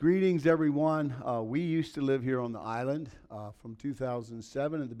Greetings, everyone. We used to live here on the island from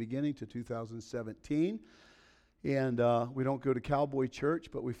 2007 at the beginning to 2017. And we don't go to Cowboy Church,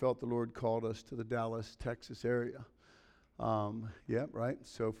 but we felt the Lord called us to the Dallas, Texas area.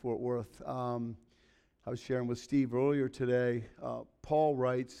 So Fort Worth. I was sharing with Steve earlier today. Paul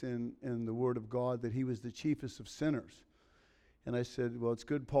writes in the Word of God that he was the chiefest of sinners. And I said, well, it's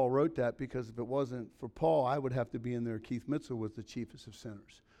good Paul wrote that, because if it wasn't for Paul, I would have to be in there. Keith Mitzel was the chiefest of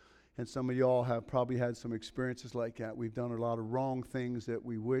sinners. And some of y'all have probably had some experiences like that. We've done a lot of wrong things that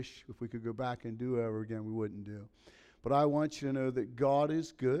we wish if we could go back and do ever again, we wouldn't do. But I want you to know that God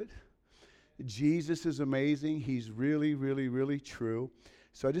is good. Jesus is amazing. He's really, really, really true.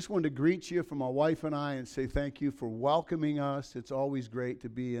 So I just wanted to greet you from my wife and I and say thank you for welcoming us. It's always great to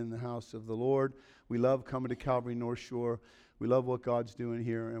be in the house of the Lord. We love coming to Calvary North Shore. We love what God's doing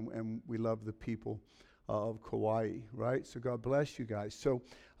here, and we love the people of Kauai, right? So God bless you guys. So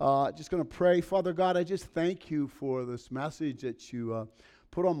just going to pray. Father God, I just thank you for this message that you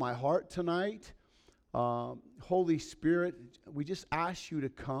put on my heart tonight. Holy Spirit, we just ask you to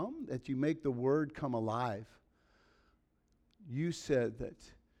come, that you make the word come alive. You said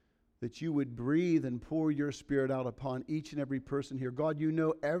that you would breathe and pour your Spirit out upon each and every person here. God, you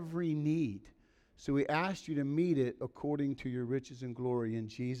know every need. So we ask you to meet it according to your riches and glory. In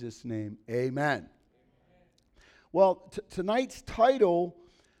Jesus' name, amen. Well, tonight's title,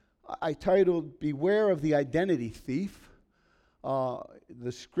 I titled, Beware of the Identity Thief.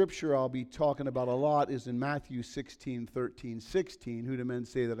 The scripture I'll be talking about a lot is in Matthew 16:13-16, who do men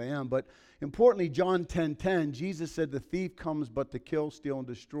say that I am? But importantly, John 10:10, Jesus said, the thief comes but to kill, steal, and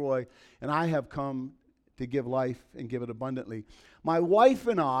destroy, and I have come to give life and give it abundantly. My wife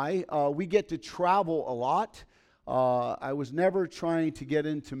and I, we get to travel a lot. I was never trying to get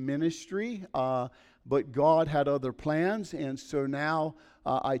into ministry, but God had other plans, and so now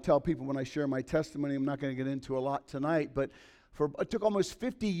I tell people when I share my testimony, I'm not going to get into a lot tonight, but it took almost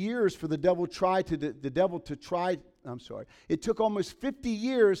 50 years for the devil It took almost 50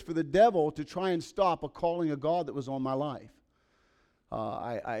 years for the devil to try and stop a calling of God that was on my life.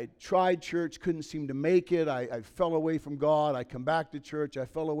 I tried church, couldn't seem to make it. I fell away from God. I come back to church. I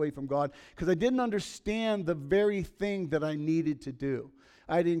fell away from God because I didn't understand the very thing that I needed to do.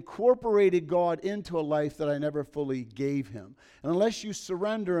 I'd incorporated God into a life that I never fully gave him. And unless you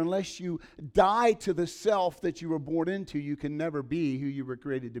surrender, unless you die to the self that you were born into, you can never be who you were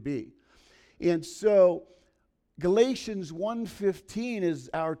created to be. And so Galatians 1:15 is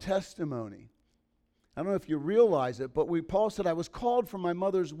our testimony. I don't know if you realize it, but Paul said, I was called from my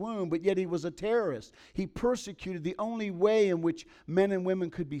mother's womb, but yet he was a terrorist. He persecuted the only way in which men and women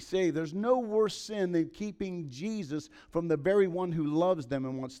could be saved. There's no worse sin than keeping Jesus from the very one who loves them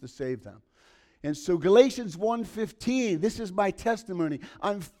and wants to save them. And so Galatians 1:15, this is my testimony.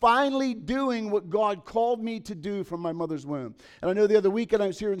 I'm finally doing what God called me to do from my mother's womb. And I know the other weekend I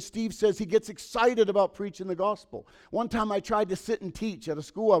was here and Steve says he gets excited about preaching the gospel. One time I tried to sit and teach at a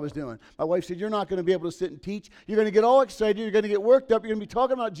school I was doing. My wife said, you're not going to be able to sit and teach. You're going to get all excited. You're going to get worked up. You're going to be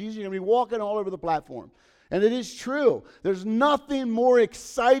talking about Jesus. You're going to be walking all over the platform. And it is true. There's nothing more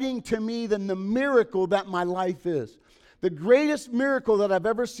exciting to me than the miracle that my life is. The greatest miracle that I've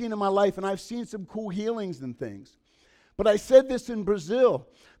ever seen in my life, and I've seen some cool healings and things. But I said this in Brazil.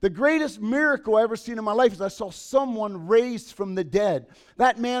 The greatest miracle I ever seen in my life is I saw someone raised from the dead.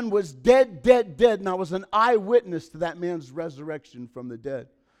 That man was dead, and I was an eyewitness to that man's resurrection from the dead.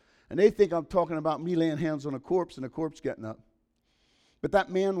 And they think I'm talking about me laying hands on a corpse and a corpse getting up. But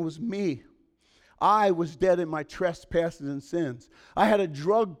that man was me. I was dead in my trespasses and sins. I had a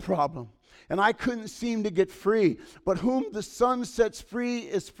drug problem. And I couldn't seem to get free. But whom the Son sets free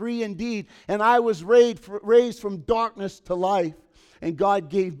is free indeed. And I was raised from darkness to life. And God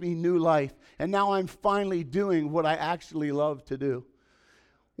gave me new life. And now I'm finally doing what I actually love to do.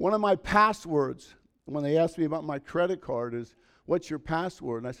 One of my passwords, when they asked me about my credit card, is, what's your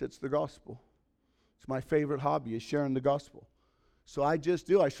password? And I said, it's the gospel. It's my favorite hobby, is sharing the gospel. So I just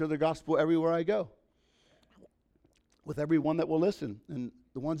do. I share the gospel everywhere I go. With everyone that will listen. And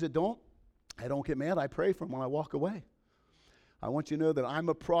the ones that don't, I don't get mad. I pray for them when I walk away. I want you to know that I'm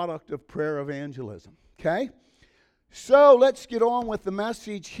a product of prayer evangelism. Okay? So let's get on with the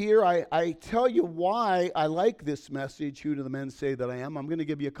message here. I tell you why I like this message, who do the men say that I am. I'm going to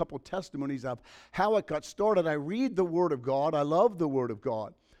give you a couple testimonies of how it got started. I read the Word of God. I love the Word of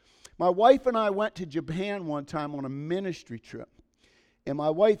God. My wife and I went to Japan one time on a ministry trip. And my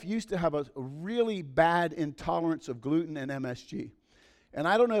wife used to have a really bad intolerance of gluten and MSG. And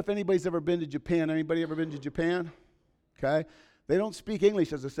I don't know if anybody's ever been to Japan. Anybody ever been to Japan? Okay. They don't speak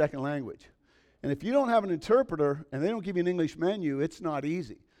English as a second language. And if you don't have an interpreter and they don't give you an English menu, it's not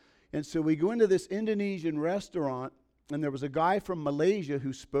easy. And so we go into this Indonesian restaurant, and there was a guy from Malaysia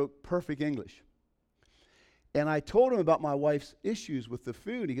who spoke perfect English. And I told him about my wife's issues with the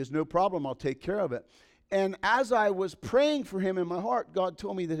food. He goes, no problem, I'll take care of it. And as I was praying for him in my heart, God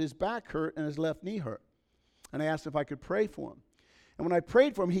told me that his back hurt and his left knee hurt. And I asked if I could pray for him. And when I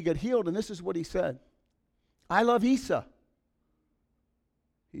prayed for him, he got healed, and this is what he said. I love Isa.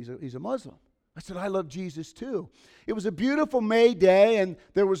 He's a Muslim. I said, I love Jesus too. It was a beautiful May day, and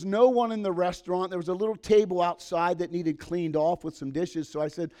there was no one in the restaurant. There was a little table outside that needed cleaned off with some dishes. So I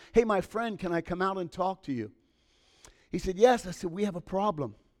said, hey, my friend, can I come out and talk to you? He said, yes. I said, we have a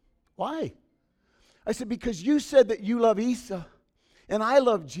problem. Why? I said, because you said that you love Isa, and I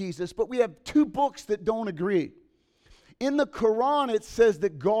love Jesus, but we have two books that don't agree. In the Quran, it says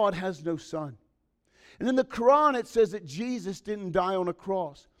that God has no son. And in the Quran, it says that Jesus didn't die on a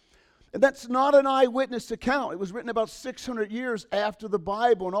cross. And that's not an eyewitness account. It was written about 600 years after the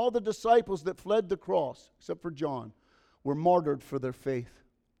Bible, and all the disciples that fled the cross, except for John, were martyred for their faith.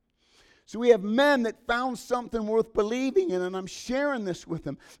 So we have men that found something worth believing in, and I'm sharing this with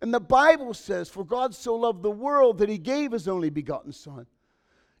them. And the Bible says, for God so loved the world that he gave his only begotten Son,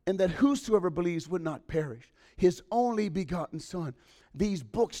 and that whosoever believes would not perish. His only begotten Son. These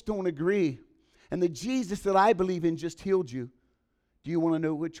books don't agree. And the Jesus that I believe in just healed you. Do you want to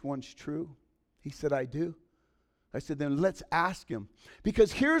know which one's true? He said, I do. I said, then let's ask him.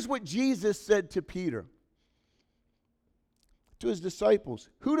 Because here's what Jesus said to Peter, to his disciples.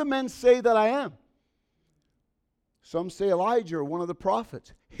 Who do men say that I am? Some say Elijah or one of the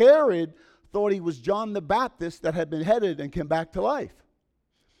prophets. Herod thought he was John the Baptist that had been beheaded and came back to life.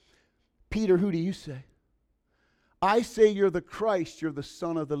 Peter, who do you say? I say you're the Christ, you're the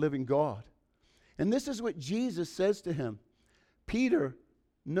Son of the living God. And this is what Jesus says to him. Peter,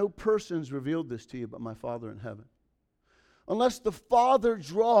 no person's revealed this to you but my Father in heaven. Unless the Father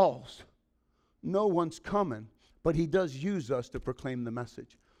draws, no one's coming. But he does use us to proclaim the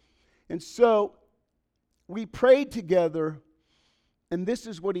message. And so we prayed together, and this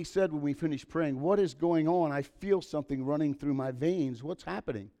is what he said when we finished praying. What is going on? I feel something running through my veins. What's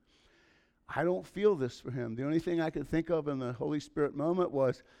happening? I don't feel this for him. The only thing I could think of in the Holy Spirit moment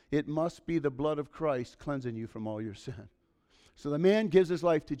was, it must be the blood of Christ cleansing you from all your sin. So the man gives his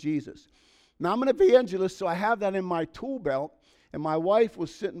life to Jesus. Now I'm an evangelist, so I have that in my tool belt. And my wife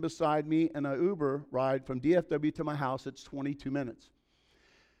was sitting beside me in an Uber ride from DFW to my house. It's 22 minutes.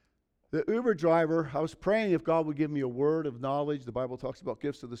 The Uber driver, I was praying if God would give me a word of knowledge. The Bible talks about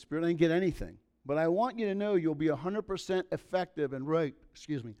gifts of the Spirit. I didn't get anything. But I want you to know you'll be 100% effective and right,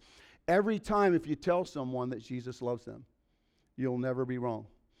 every time if you tell someone that Jesus loves them. You'll never be wrong.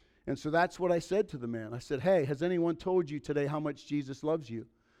 And so that's what I said to the man. I said, hey, has anyone told you today how much Jesus loves you?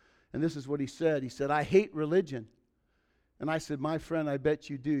 And this is what he said. He said, I hate religion. And I said, my friend, I bet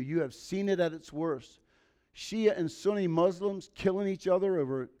you do. You have seen it at its worst. Shia and Sunni Muslims killing each other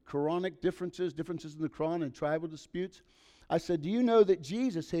over Quranic differences in the Quran and tribal disputes. I said, do you know that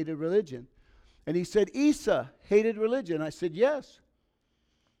Jesus hated religion? And he said, Isa hated religion. I said, yes.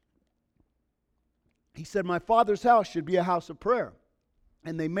 He said, my Father's house should be a house of prayer.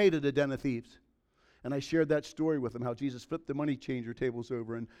 And they made it a den of thieves. And I shared that story with him, how Jesus flipped the money changer tables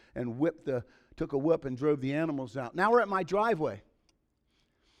over and took a whip and drove the animals out. Now we're at my driveway.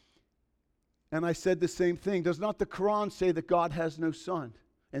 And I said the same thing. Does not the Quran say that God has no son?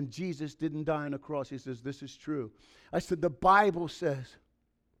 And Jesus didn't die on a cross. He says, this is true. I said, the Bible says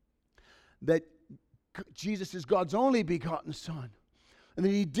that Jesus is God's only begotten Son. And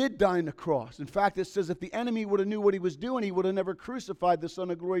that he did die on the cross. In fact, it says if the enemy would have knew what he was doing, he would have never crucified the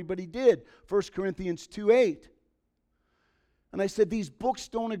Son of Glory, but he did. 1 Corinthians 2:8. And I said, these books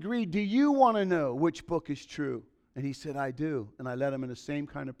don't agree. Do you want to know which book is true? And he said, I do. And I led him in the same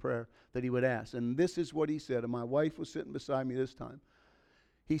kind of prayer that he would ask. And this is what he said. And my wife was sitting beside me this time.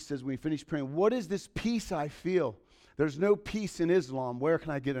 He says, when we finished praying, what is this peace I feel? There's no peace in Islam. Where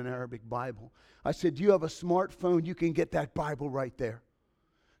can I get an Arabic Bible? I said, do you have a smartphone? You can get that Bible right there.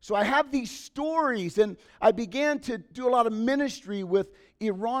 So I have these stories, and I began to do a lot of ministry with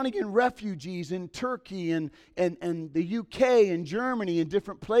Iranian refugees in Turkey and the UK and Germany and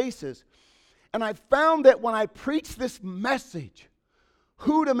different places. And I found that when I preach this message,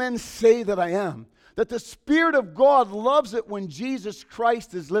 who do men say that I am? That the Spirit of God loves it when Jesus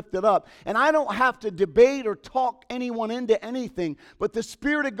Christ is lifted up. And I don't have to debate or talk anyone into anything, but the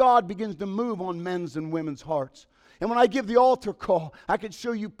Spirit of God begins to move on men's and women's hearts. And when I give the altar call, I could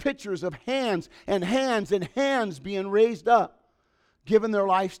show you pictures of hands and hands and hands being raised up, giving their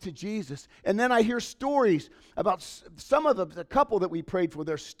lives to Jesus. And then I hear stories about some of the couple that we prayed for.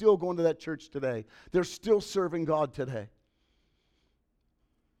 They're still going to that church today. They're still serving God today.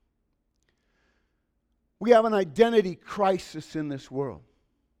 We have an identity crisis in this world.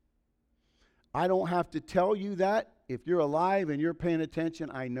 I don't have to tell you that. If you're alive and you're paying attention,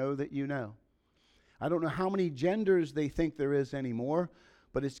 I know that you know. I don't know how many genders they think there is anymore,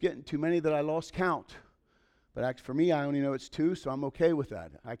 but it's getting too many that I lost count. But actually, for me, I only know it's 2, so I'm okay with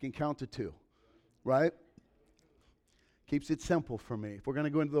that. I can count to 2, right? Keeps it simple for me. If we're going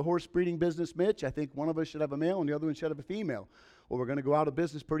to go into the horse breeding business, Mitch, I think one of us should have a male and the other one should have a female, or we're going to go out of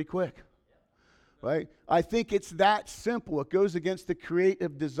business pretty quick, right? I think it's that simple. It goes against the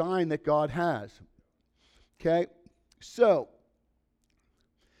creative design that God has, okay? So,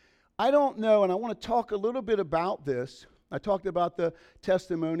 I don't know, and I want to talk a little bit about this. I talked about the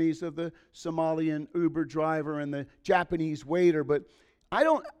testimonies of the Somalian Uber driver and the Japanese waiter, but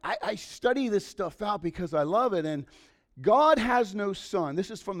I study this stuff out because I love it. And God has no son.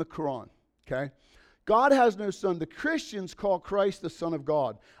 This is from the Quran, okay? God has no son. The Christians call Christ the Son of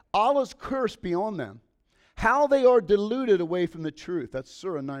God. Allah's curse be on them. How they are deluded away from the truth. That's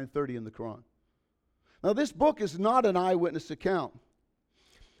Surah 9:30 in the Quran. Now, this book is not an eyewitness account.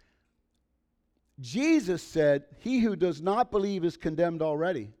 Jesus said, he who does not believe is condemned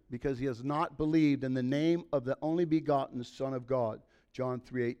already because he has not believed in the name of the only begotten Son of God. John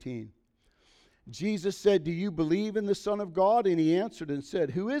 3:18. Jesus said, do you believe in the Son of God? And he answered and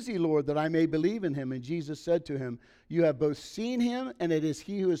said, who is he, Lord, that I may believe in him? And Jesus said to him, you have both seen him, and it is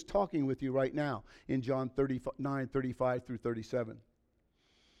he who is talking with you right now, in John 9:35 through 37.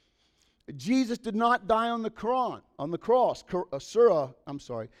 Jesus did not die on the cross.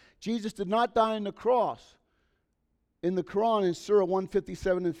 Jesus did not die on the cross. In the Quran, in Surah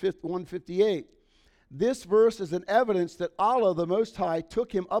 157 and 158. This verse is an evidence that Allah, the Most High,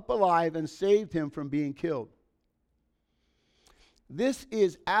 took him up alive and saved him from being killed. This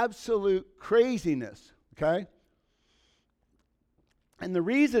is absolute craziness, okay? And the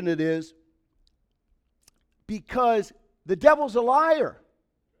reason it is because the devil's a liar.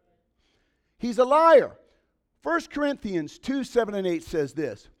 He's a liar. 1 Corinthians 2:7 and 8 says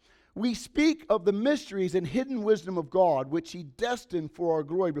this. We speak of the mysteries and hidden wisdom of God, which he destined for our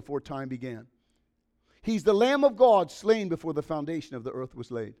glory before time began. He's the Lamb of God slain before the foundation of the earth was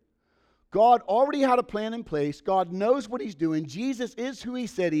laid. God already had a plan in place. God knows what he's doing. Jesus is who he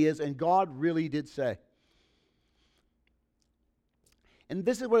said he is, and God really did say. And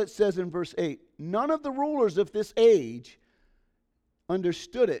this is what it says in verse 8. None of the rulers of this age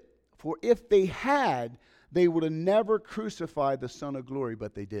understood it. For if they had, they would have never crucified the Son of Glory,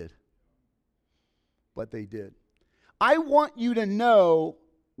 but they did. But they did. I want you to know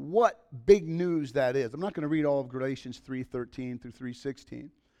what big news that is. I'm not going to read all of Galatians 3:13 through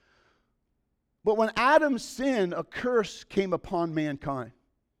 3:16. But when Adam sinned, a curse came upon mankind.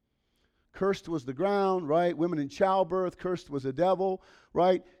 Cursed was the ground, right? Women in childbirth. Cursed was the devil,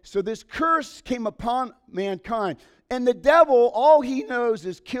 right? So this curse came upon mankind. And the devil, all he knows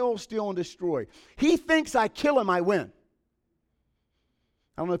is kill, steal, and destroy. He thinks I kill him, I win.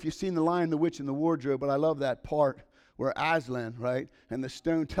 I don't know if you've seen The Lion, the Witch, and the Wardrobe, but I love that part where Aslan, right? And the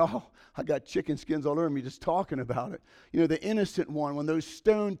stone towel, I got chicken skins all over me just talking about it. You know, the innocent one, when those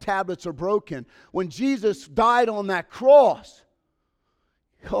stone tablets are broken. When Jesus died on that cross.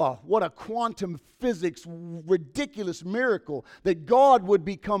 Oh, what a quantum physics ridiculous miracle that God would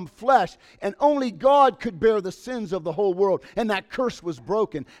become flesh and only God could bear the sins of the whole world, and that curse was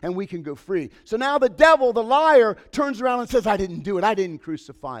broken and we can go free. So now the devil, the liar, turns around and says, I didn't do it. I didn't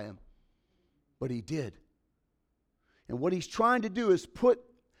crucify him. But he did. And what he's trying to do is put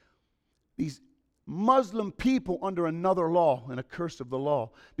these Muslim people under another law and a curse of the law.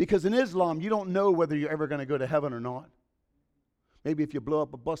 Because in Islam, you don't know whether you're ever going to go to heaven or not. Maybe if you blow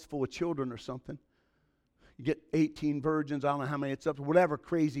up a bus full of children or something. You get 18 virgins, I don't know how many it's up to, whatever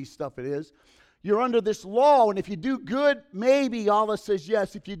crazy stuff it is. You're under this law, and if you do good, maybe Allah says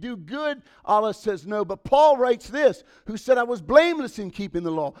yes. If you do good, Allah says no. But Paul writes this, who said, I was blameless in keeping the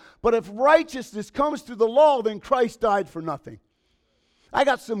law. But if righteousness comes through the law, then Christ died for nothing. I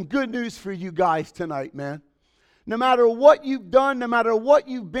got some good news for you guys tonight, man. No matter what you've done, no matter what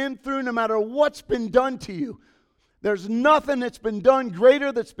you've been through, no matter what's been done to you, there's nothing that's been done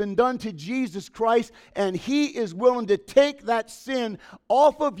greater that's been done to Jesus Christ, and he is willing to take that sin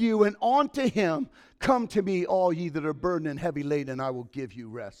off of you and onto him. Come to me, all ye that are burdened and heavy laden, and I will give you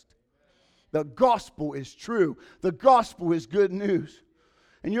rest. The gospel is true. The gospel is good news.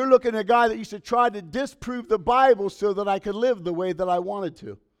 And you're looking at a guy that used to try to disprove the Bible so that I could live the way that I wanted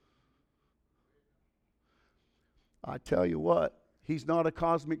to. I tell you what, he's not a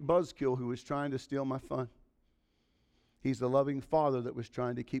cosmic buzzkill who was trying to steal my fun. He's the loving Father that was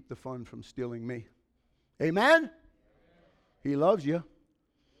trying to keep the fun from stealing me. Amen? He loves you.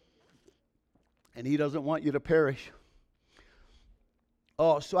 And He doesn't want you to perish.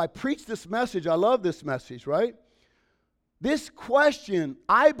 Oh, so I preach this message. I love this message, right? This question,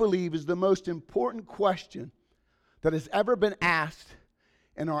 I believe, is the most important question that has ever been asked,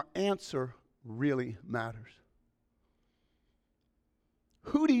 and our answer really matters.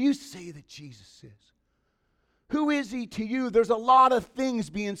 Who do you say that Jesus is? Who is He to you? There's a lot of things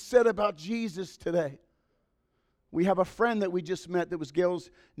being said about Jesus today. We have a friend that we just met that was Gail's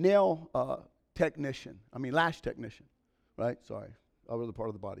lash technician, right? Sorry, other part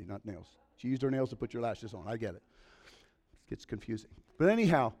of the body, not nails. She used her nails to put your lashes on. I get it. It gets confusing. But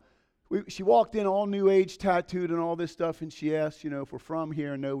anyhow, she walked in all New Age tattooed and all this stuff, and she asked, if we're from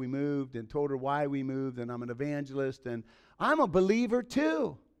here. No, we moved, and told her why we moved, and I'm an evangelist, and I'm a believer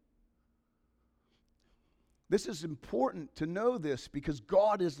too. This is important to know this because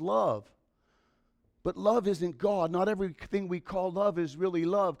God is love. But love isn't God. Not everything we call love is really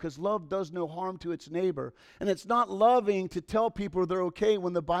love, because love does no harm to its neighbor. And it's not loving to tell people they're okay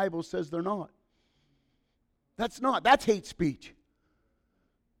when the Bible says they're not. That's hate speech.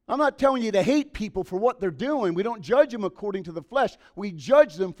 I'm not telling you to hate people for what they're doing. We don't judge them according to the flesh. We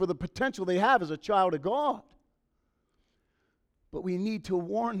judge them for the potential they have as a child of God. But we need to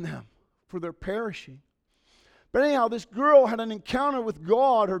warn them, for they're perishing. But anyhow, this girl had an encounter with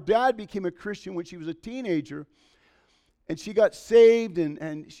God. Her dad became a Christian when she was a teenager. And she got saved,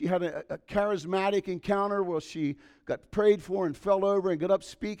 and she had a charismatic encounter where she got prayed for and fell over and got up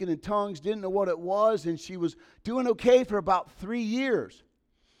speaking in tongues, didn't know what it was, and she was doing okay for about 3 years.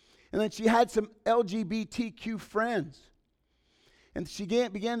 And then she had some LGBTQ friends. And she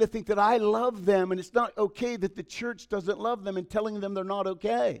began to think that I love them, and it's not okay that the church doesn't love them and telling them they're not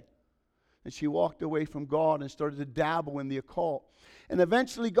okay. And she walked away from God and started to dabble in the occult. And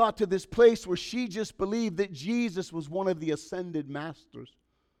eventually got to this place where she just believed that Jesus was one of the ascended masters.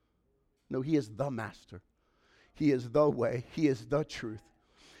 No, He is the master. He is the way. He is the truth.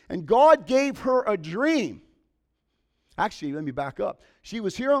 And God gave her a dream. Actually, let me back up. She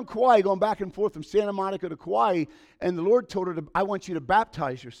was here on Kauai, going back and forth from Santa Monica to Kauai, and the Lord told her, I want you to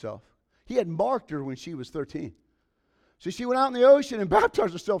baptize yourself. He had marked her when she was 13. So she went out in the ocean and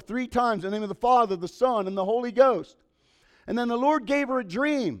baptized herself 3 times in the name of the Father, the Son, and the Holy Ghost. And then the Lord gave her a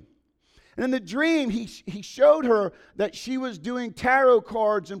dream. And in the dream, he showed her that she was doing tarot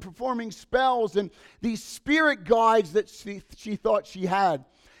cards and performing spells and these spirit guides that she thought she had.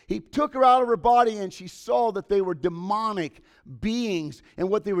 He took her out of her body, and she saw that they were demonic beings, and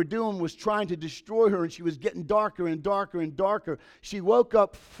what they were doing was trying to destroy her, and she was getting darker and darker and darker. She woke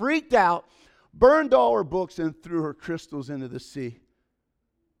up freaked out, burned all her books, and threw her crystals into the sea.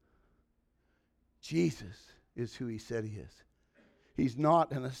 Jesus is who He said He is. He's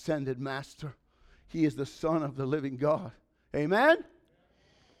not an ascended master. He is the Son of the living God. Amen?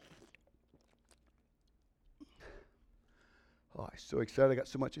 Oh, I'm so excited. I got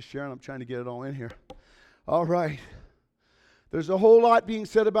so much to share, and I'm trying to get it all in here. All right. There's a whole lot being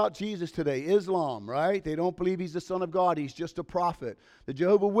said about Jesus today. Islam, right? They don't believe He's the Son of God. He's just a prophet. The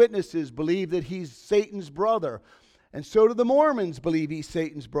Jehovah's Witnesses believe that He's Satan's brother. And so do the Mormons believe He's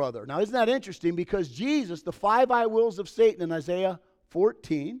Satan's brother. Now, isn't that interesting? Because Jesus, the 5 I wills of Satan in Isaiah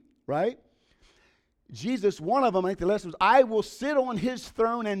 14, right? Jesus, one of them, I think the lesson was, I will sit on His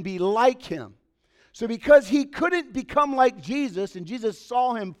throne and be like Him. So because He couldn't become like Jesus, and Jesus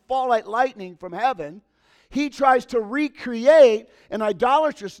saw Him fall like lightning from heaven, He tries to recreate an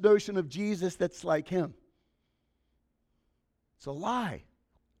idolatrous notion of Jesus that's like Him. It's a lie.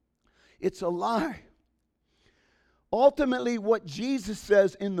 It's a lie. Ultimately, what Jesus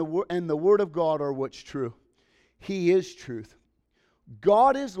says in the Word of God are what's true. He is truth.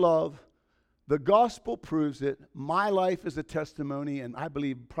 God is love. The gospel proves it. My life is a testimony, and I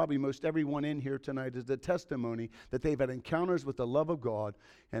believe probably most everyone in here tonight is a testimony that they've had encounters with the love of God,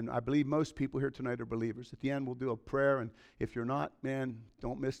 and I believe most people here tonight are believers. At the end, we'll do a prayer, and if you're not, man,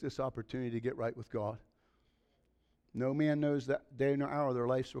 don't miss this opportunity to get right with God. No man knows that day nor hour their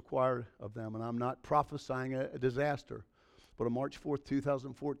life's required of them, and I'm not prophesying a disaster, but on March 4th,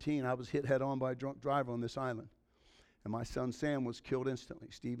 2014, I was hit head-on by a drunk driver on this island. And my son Sam was killed instantly.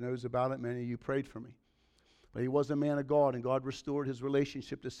 Steve knows about it. Many of you prayed for me. But he was a man of God, and God restored his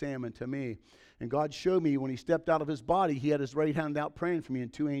relationship to Sam and to me. And God showed me when he stepped out of his body, he had his right hand out praying for me,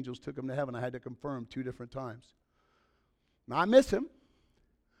 and 2 angels took him to heaven. I had to confirm 2 different times. Now, I miss him,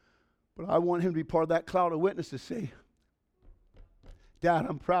 but I want him to be part of that cloud of witnesses to say, Dad,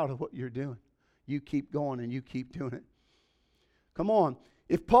 I'm proud of what you're doing. You keep going, and you keep doing it. Come on.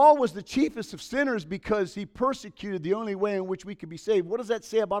 If Paul was the chiefest of sinners because he persecuted the only way in which we could be saved, what does that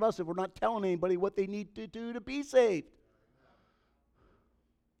say about us if we're not telling anybody what they need to do to be saved?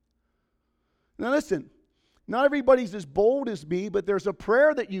 Now listen, not everybody's as bold as me, but there's a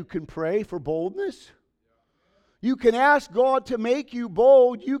prayer that you can pray for boldness. You can ask God to make you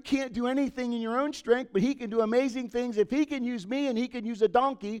bold. You can't do anything in your own strength, but He can do amazing things. If He can use me and He can use a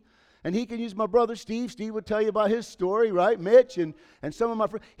donkey, and He can use my brother Steve. Steve would tell you about his story, right? Mitch and some of my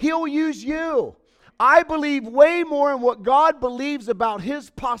friends. He'll use you. I believe way more in what God believes about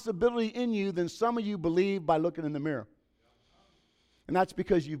His possibility in you than some of you believe by looking in the mirror. And that's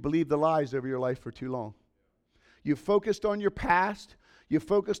because you've believed the lies over your life for too long. You've focused on your past. You've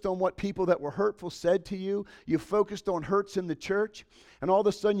focused on what people that were hurtful said to you. You've focused on hurts in the church. And all of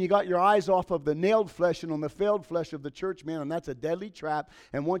a sudden you got your eyes off of the nailed flesh and on the failed flesh of the church, man. And that's a deadly trap.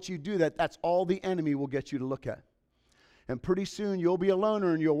 And once you do that, that's all the enemy will get you to look at. And pretty soon you'll be a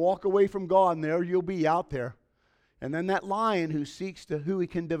loner and you'll walk away from God, and there you'll be out there. And then that lion who seeks to who he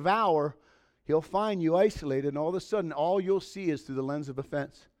can devour, he'll find you isolated. And all of a sudden all you'll see is through the lens of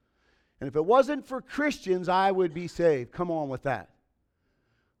offense. And if it wasn't for Christians, I would be saved. Come on with that.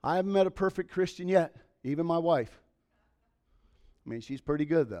 I haven't met a perfect Christian yet, even my wife. I mean, she's pretty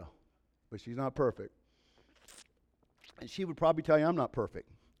good, though, but she's not perfect. And she would probably tell you I'm not perfect.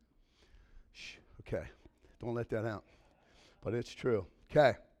 Shh, okay, don't let that out. But it's true.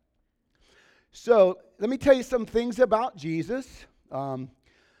 Okay. So let me tell you some things about Jesus.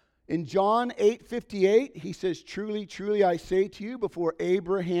 In John 8:58, he says, "Truly, truly, I say to you, before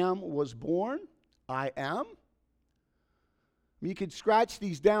Abraham was born, I am." You could scratch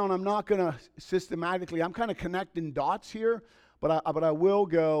these down. I'm not going to systematically. I'm kind of connecting dots here, but I will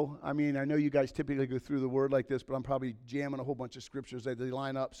go. I mean, I know you guys typically go through the word like this, but I'm probably jamming a whole bunch of scriptures that they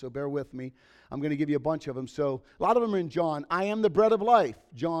line up, so bear with me. I'm going to give you a bunch of them. So a lot of them are in John. I am the bread of life,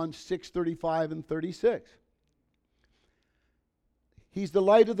 John 6:35 and 36. He's the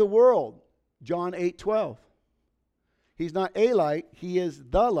light of the world, John 8:12. He's not a light, He is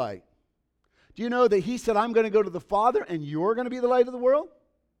the light. Do you know that He said, I'm going to go to the Father and you're going to be the light of the world?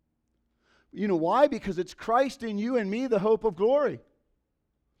 You know why? Because it's Christ in you and me, the hope of glory.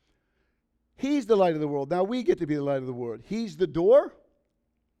 He's the light of the world. Now we get to be the light of the world. He's the door.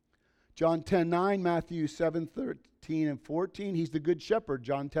 John 10:9, Matthew 7:13 and 14. He's the good shepherd,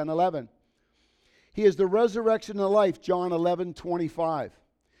 John 10:11. He is the resurrection and the life, John 11:25.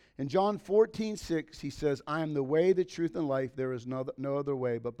 In John 14:6, He says, I am the way, the truth, and life. There is no other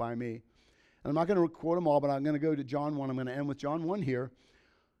way but by me. And I'm not going to quote them all, but I'm going to go to John 1. I'm going to end with John 1 here.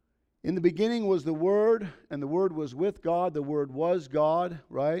 In the beginning was the Word, and the Word was with God. The Word was God,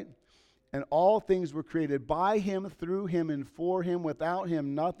 right? And all things were created by Him, through Him, and for Him. Without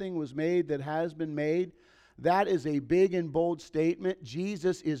Him, nothing was made that has been made. That is a big and bold statement.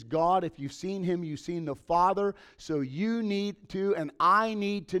 Jesus is God. If you've seen Him, you've seen the Father. So you need to, and I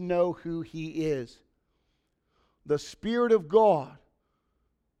need to know who He is. The Spirit of God.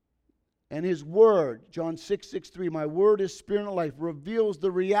 And His Word, John 6:63, my Word is spirit and life, reveals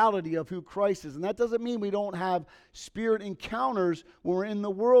the reality of who Christ is. And that doesn't mean we don't have spirit encounters when we're in the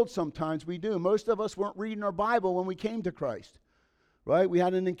world. Sometimes we do. Most of us weren't reading our Bible when we came to Christ, right? We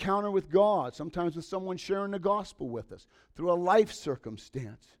had an encounter with God, sometimes with someone sharing the gospel with us through a life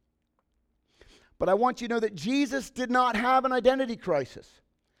circumstance. But I want you to know that Jesus did not have an identity crisis.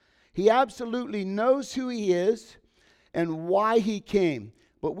 He absolutely knows who He is and why He came.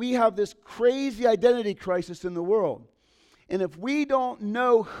 But we have this crazy identity crisis in the world. And if we don't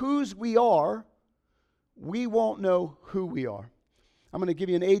know whose we are, we won't know who we are. I'm going to give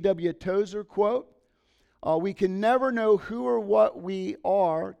you an A.W. Tozer quote. We can never know who or what we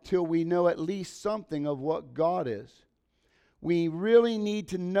are till we know at least something of what God is. We really need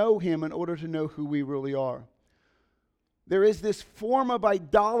to know Him in order to know who we really are. There is this form of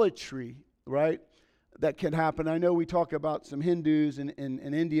idolatry, right, that can happen. I know we talk about some Hindus in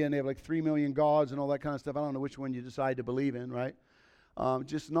India, and they have like 3 million gods and all that kind of stuff. I don't know which one you decide to believe in, right?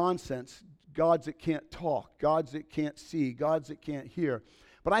 Just nonsense. Gods that can't talk, gods that can't see, gods that can't hear.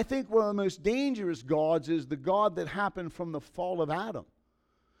 But I think one of the most dangerous gods is the God that happened from the fall of Adam.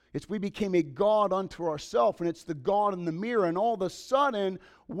 It's we became a God unto ourselves, and it's the God in the mirror, and all of a sudden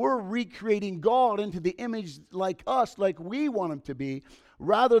we're recreating God into the image like us, like we want Him to be,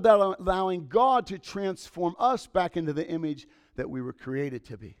 rather than allowing God to transform us back into the image that we were created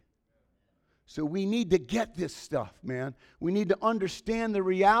to be. So we need to get this stuff, man. We need to understand the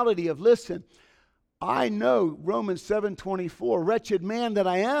reality of, listen, I know Romans 7:24, wretched man that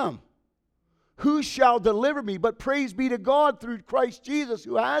I am. Who shall deliver me? But praise be to God through Christ Jesus,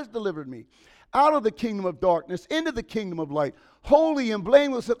 who has delivered me out of the kingdom of darkness into the kingdom of light, holy and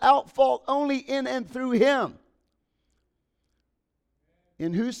blameless, without fault, only in and through Him.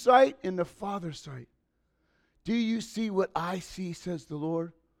 In whose sight? In the Father's sight. Do you see what I see, says the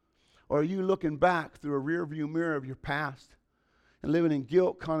Lord? Or are you looking back through a rearview mirror of your past and living in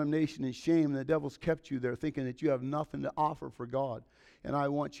guilt, condemnation, and shame, and the devil's kept you there thinking that you have nothing to offer for God? And I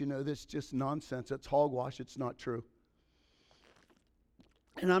want you to know this is just nonsense. It's hogwash. It's not true.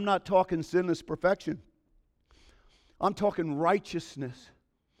 And I'm not talking sinless perfection. I'm talking righteousness.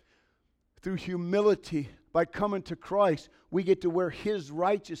 Through humility, by coming to Christ, we get to wear His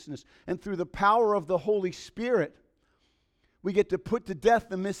righteousness. And through the power of the Holy Spirit, we get to put to death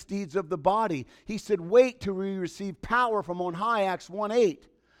the misdeeds of the body. He said, wait till we receive power from on high, Acts 1:8.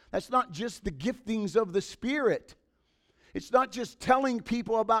 That's not just the giftings of the Spirit. It's not just telling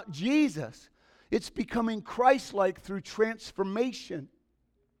people about Jesus. It's becoming Christ-like through transformation.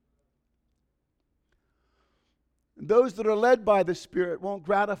 Those that are led by the Spirit won't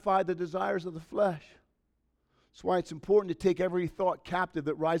gratify the desires of the flesh. That's why it's important to take every thought captive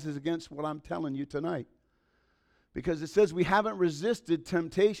that rises against what I'm telling you tonight. Because it says we haven't resisted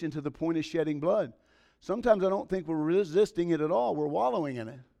temptation to the point of shedding blood. Sometimes I don't think we're resisting it at all. We're wallowing in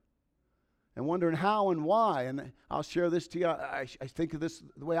it and wondering how and why. And I'll share this to you. I think of this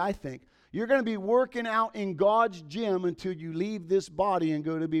the way I think. You're going to be working out in God's gym until you leave this body and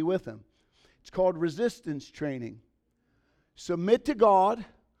go to be with Him. It's called resistance training. Submit to God,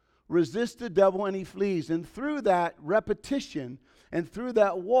 resist the devil, and he flees. And through that repetition and through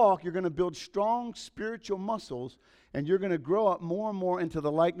that walk, you're going to build strong spiritual muscles, and you're going to grow up more and more into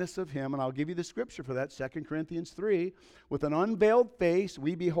the likeness of Him. And I'll give you the scripture for that, 2 Corinthians 3. With an unveiled face,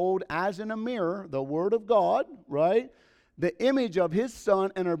 we behold as in a mirror the Word of God, right? The image of His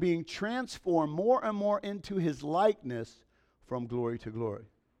Son, and are being transformed more and more into His likeness from glory to glory.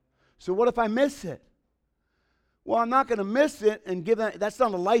 So what if I miss it? Well, I'm not going to miss it and give that. That's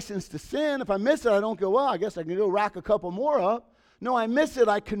not a license to sin. If I miss it, I don't go, well, I guess I can go rack a couple more up. No, I miss it.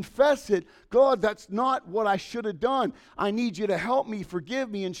 I confess it. God, that's not what I should have done. I need you to help me, forgive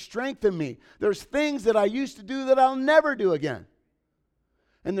me, and strengthen me. There's things that I used to do that I'll never do again.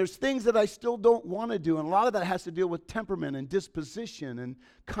 And there's things that I still don't want to do. And a lot of that has to deal with temperament and disposition and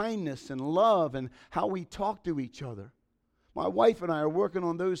kindness and love and how we talk to each other. My wife and I are working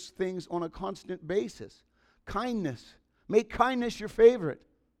on those things on a constant basis. Kindness. Make kindness your favorite.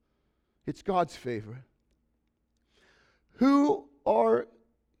 It's God's favorite. Who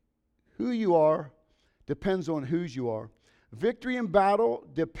you are depends on whose you are. Victory in battle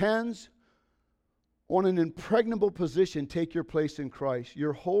depends on an impregnable position. Take your place in Christ.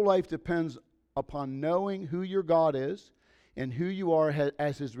 Your whole life depends upon knowing who your God is and who you are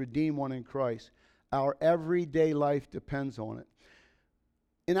as His redeemed one in Christ. Our everyday life depends on it.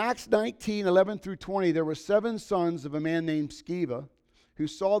 In Acts 19, 11 through 20, there were 7 sons of a man named Sceva who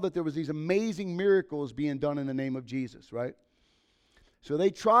saw that there was these amazing miracles being done in the name of Jesus, right? So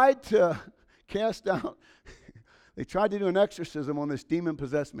they tried to cast out, they tried to do an exorcism on this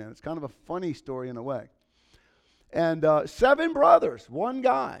demon-possessed man. It's kind of a funny story in a way. And 7 brothers, one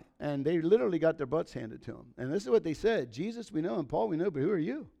guy, and they literally got their butts handed to them. And this is what they said: Jesus we know and Paul we know, but who are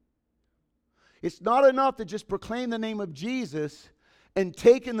you? It's not enough to just proclaim the name of Jesus and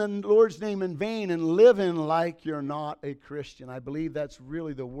taking the Lord's name in vain and living like you're not a Christian. I believe that's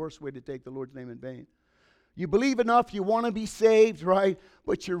really the worst way to take the Lord's name in vain. You believe enough, you want to be saved, right?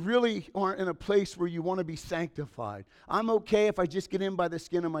 But you really aren't in a place where you want to be sanctified. I'm okay if I just get in by the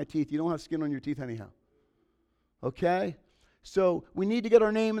skin of my teeth. You don't have skin on your teeth anyhow. Okay? So we need to get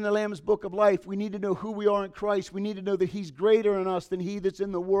our name in the Lamb's Book of Life. We need to know who we are in Christ. We need to know that He's greater in us than he that's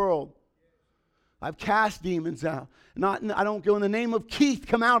in the world. I've cast demons out. I don't go in the name of Keith,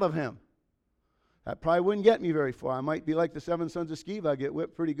 come out of him. That probably wouldn't get me very far. I might be like the 7 sons of Sceva. I get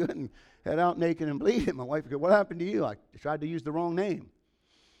whipped pretty good and head out naked and bleeding. My wife would go, what happened to you? I tried to use the wrong name.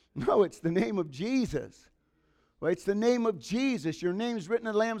 No, it's the name of Jesus. Well, it's the name of Jesus. Your name's written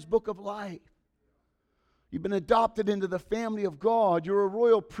in the Lamb's Book of Life. You've been adopted into the family of God. You're a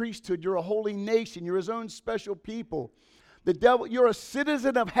royal priesthood. You're a holy nation. You're His own special people. You're a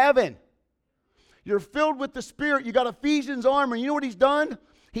citizen of heaven. You're filled with the Spirit. You got Ephesians armor. You know what He's done?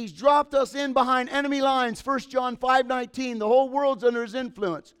 He's dropped us in behind enemy lines. 1 John 5:19. The whole world's under His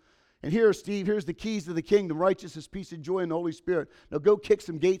influence. And here, Steve, here's the keys to the kingdom: righteousness, peace, and joy in the Holy Spirit. Now go kick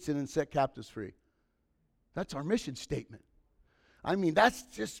some gates in and set captives free. That's our mission statement. I mean, that's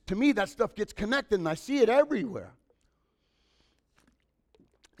just, to me, that stuff gets connected, and I see it everywhere.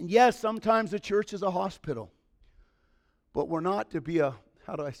 And yes, sometimes the church is a hospital. But we're not to be a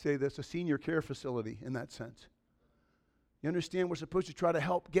senior care facility in that sense. You understand? We're supposed to try to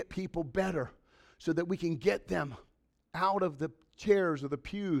help get people better so that we can get them out of the chairs or the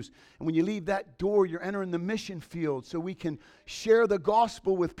pews. And when you leave that door, you're entering the mission field so we can share the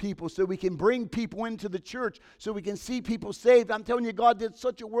gospel with people, so we can bring people into the church, so we can see people saved. I'm telling you, God did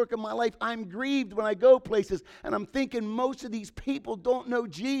such a work in my life. I'm grieved when I go places, and I'm thinking most of these people don't know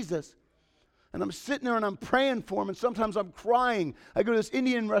Jesus. And I'm sitting there and I'm praying for them, and sometimes I'm crying. I go to this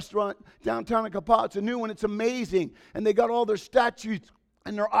Indian restaurant downtown in Kapaa. It's a new one. It's amazing. And they got all their statues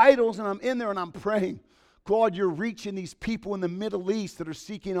and their idols, and I'm in there and I'm praying. God, you're reaching these people in the Middle East that are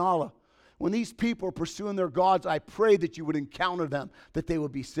seeking Allah. When these people are pursuing their gods, I pray that you would encounter them, that they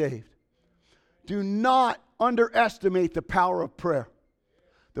would be saved. Do not underestimate the power of prayer.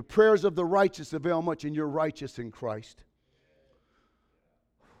 The prayers of the righteous avail much, and you're righteous in Christ.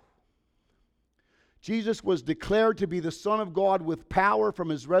 Jesus was declared to be the Son of God with power from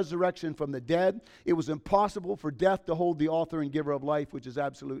his resurrection from the dead. It was impossible for death to hold the author and giver of life, which is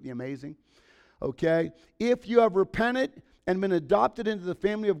absolutely amazing. Okay? If you have repented and been adopted into the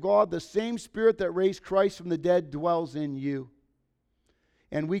family of God, the same Spirit that raised Christ from the dead dwells in you.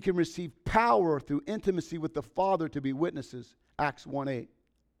 And we can receive power through intimacy with the Father to be witnesses. Acts 1:8.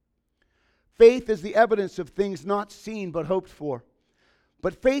 Faith is the evidence of things not seen but hoped for.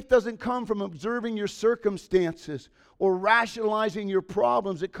 But faith doesn't come from observing your circumstances or rationalizing your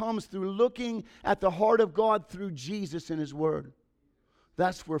problems. It comes through looking at the heart of God through Jesus and his word.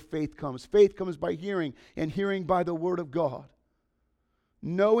 That's where faith comes. Faith comes by hearing, and hearing by the word of God.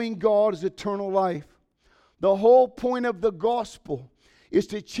 Knowing God is eternal life. The whole point of the gospel is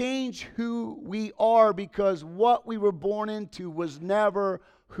to change who we are, because what we were born into was never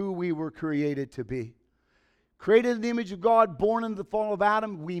who we were created to be. Created in the image of God, born in the fall of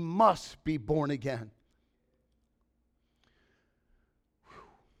Adam, we must be born again.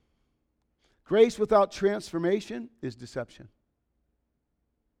 Grace without transformation is deception.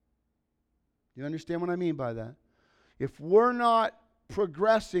 You understand what I mean by that? If we're not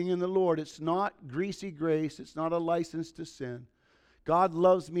progressing in the Lord, it's not greasy grace, it's not a license to sin. God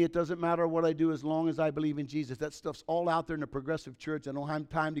loves me. It doesn't matter what I do as long as I believe in Jesus. That stuff's all out there in the progressive church. I don't have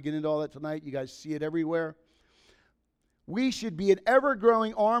time to get into all that tonight. You guys see it everywhere. We should be an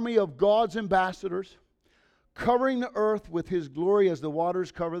ever-growing army of God's ambassadors, covering the earth with his glory as the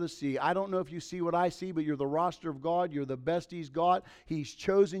waters cover the sea. I don't know if you see what I see, but you're the roster of God. You're the best he's got. He's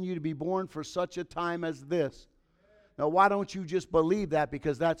chosen you to be born for such a time as this. Now, why don't you just believe that?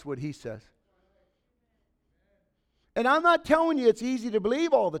 Because that's what he says. And I'm not telling you it's easy to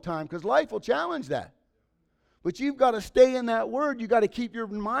believe all the time, because life will challenge that. But you've got to stay in that word. You've got to keep your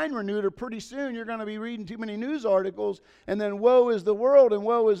mind renewed, or pretty soon you're going to be reading too many news articles, and then woe is the world and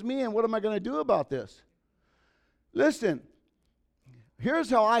woe is me, and what am I going to do about this? Listen,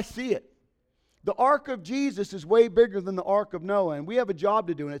 here's how I see it. The ark of Jesus is way bigger than the ark of Noah, and we have a job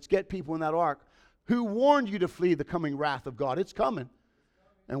to do, and it's get people in that ark. Who warned you to flee the coming wrath of God? It's coming.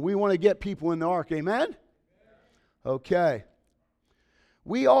 And we want to get people in the ark. Amen? Okay.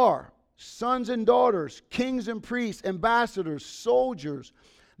 We are sons and daughters, kings and priests, ambassadors, soldiers,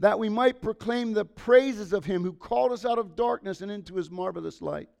 that we might proclaim the praises of him who called us out of darkness and into his marvelous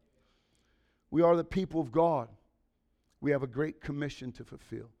light. We are the people of God. We have a great commission to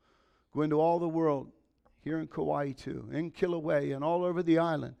fulfill. Go into all the world, here in Kauai too, in Kilauea, and all over the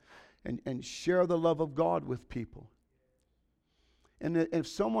island, and share the love of God with people. And if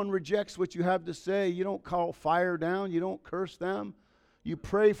someone rejects what you have to say, you don't call fire down, you don't curse them. You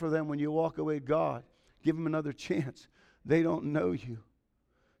pray for them when you walk away. God, give them another chance. They don't know you.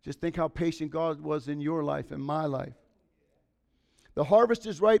 Just think how patient God was in your life and my life. The harvest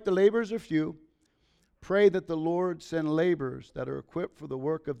is ripe, the laborers are few. Pray that the Lord send laborers that are equipped for the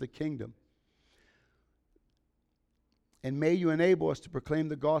work of the kingdom. And may you enable us to proclaim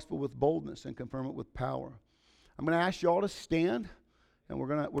the gospel with boldness and confirm it with power. I'm going to ask you all to stand, and we're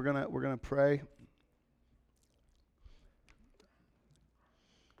going to pray.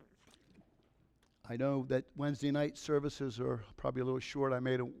 I know that Wednesday night services are probably a little short. I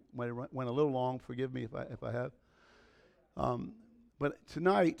might have went a little long. Forgive me if I have. But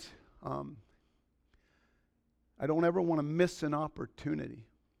tonight, I don't ever want to miss an opportunity.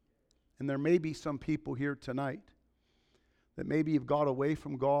 And there may be some people here tonight that maybe you've got away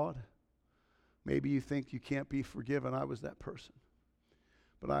from God. Maybe you think you can't be forgiven. I was that person.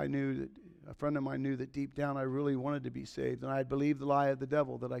 But I knew that, a friend of mine knew that deep down I really wanted to be saved. And I believed the lie of the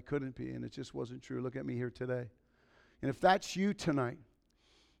devil that I couldn't be. And it just wasn't true. Look at me here today. And if that's you tonight,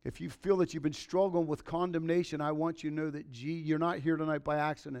 if you feel that you've been struggling with condemnation, I want you to know that, you're not here tonight by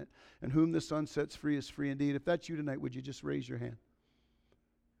accident. And whom the Son sets free is free indeed. If that's you tonight, would you just raise your hand?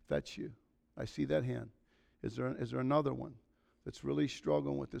 If that's you, I see that hand. Is there another one that's really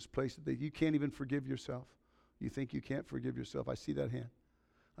struggling with this place that you can't even forgive yourself? You think you can't forgive yourself? I see that hand.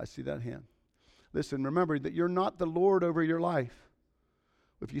 I see that hand. Listen, remember that you're not the Lord over your life.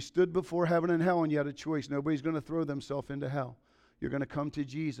 If you stood before heaven and hell and you had a choice, nobody's going to throw themselves into hell. You're going to come to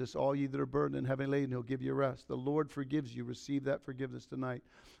Jesus, all ye that are burdened and heavy laden, He'll give you rest. The Lord forgives you. Receive that forgiveness tonight.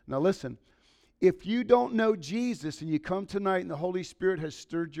 Now listen, if you don't know Jesus and you come tonight and the Holy Spirit has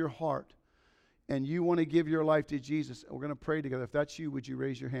stirred your heart and you want to give your life to Jesus, we're going to pray together. If that's you, would you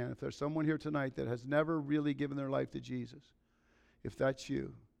raise your hand? If there's someone here tonight that has never really given their life to Jesus, if that's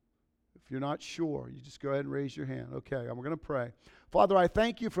you, if you're not sure, you just go ahead and raise your hand. Okay, we're going to pray. Father, I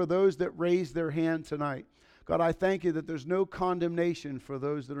thank you for those that raised their hand tonight. God, I thank you that there's no condemnation for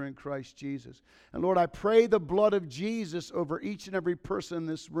those that are in Christ Jesus. And Lord, I pray the blood of Jesus over each and every person in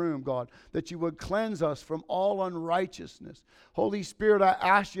this room, God, that you would cleanse us from all unrighteousness. Holy Spirit, I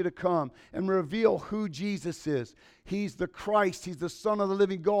ask you to come and reveal who Jesus is. He's the Christ. He's the Son of the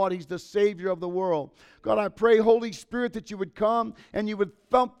living God. He's the Savior of the world. God, I pray, Holy Spirit, that you would come and you would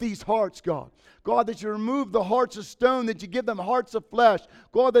thump these hearts, God. God, that you remove the hearts of stone, that you give them hearts of flesh.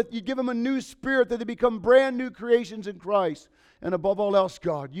 God, that you give them a new spirit, that they become brand new creations in Christ. And above all else,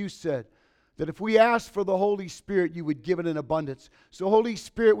 God, you said that if we ask for the Holy Spirit, you would give it in abundance. So, Holy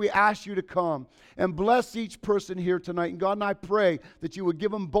Spirit, we ask you to come and bless each person here tonight. And God, and I pray that you would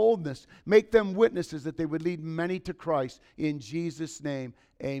give them boldness, make them witnesses, that they would lead many to Christ. In Jesus' name,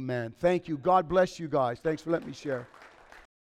 amen. Thank you. God bless you guys. Thanks for letting me share.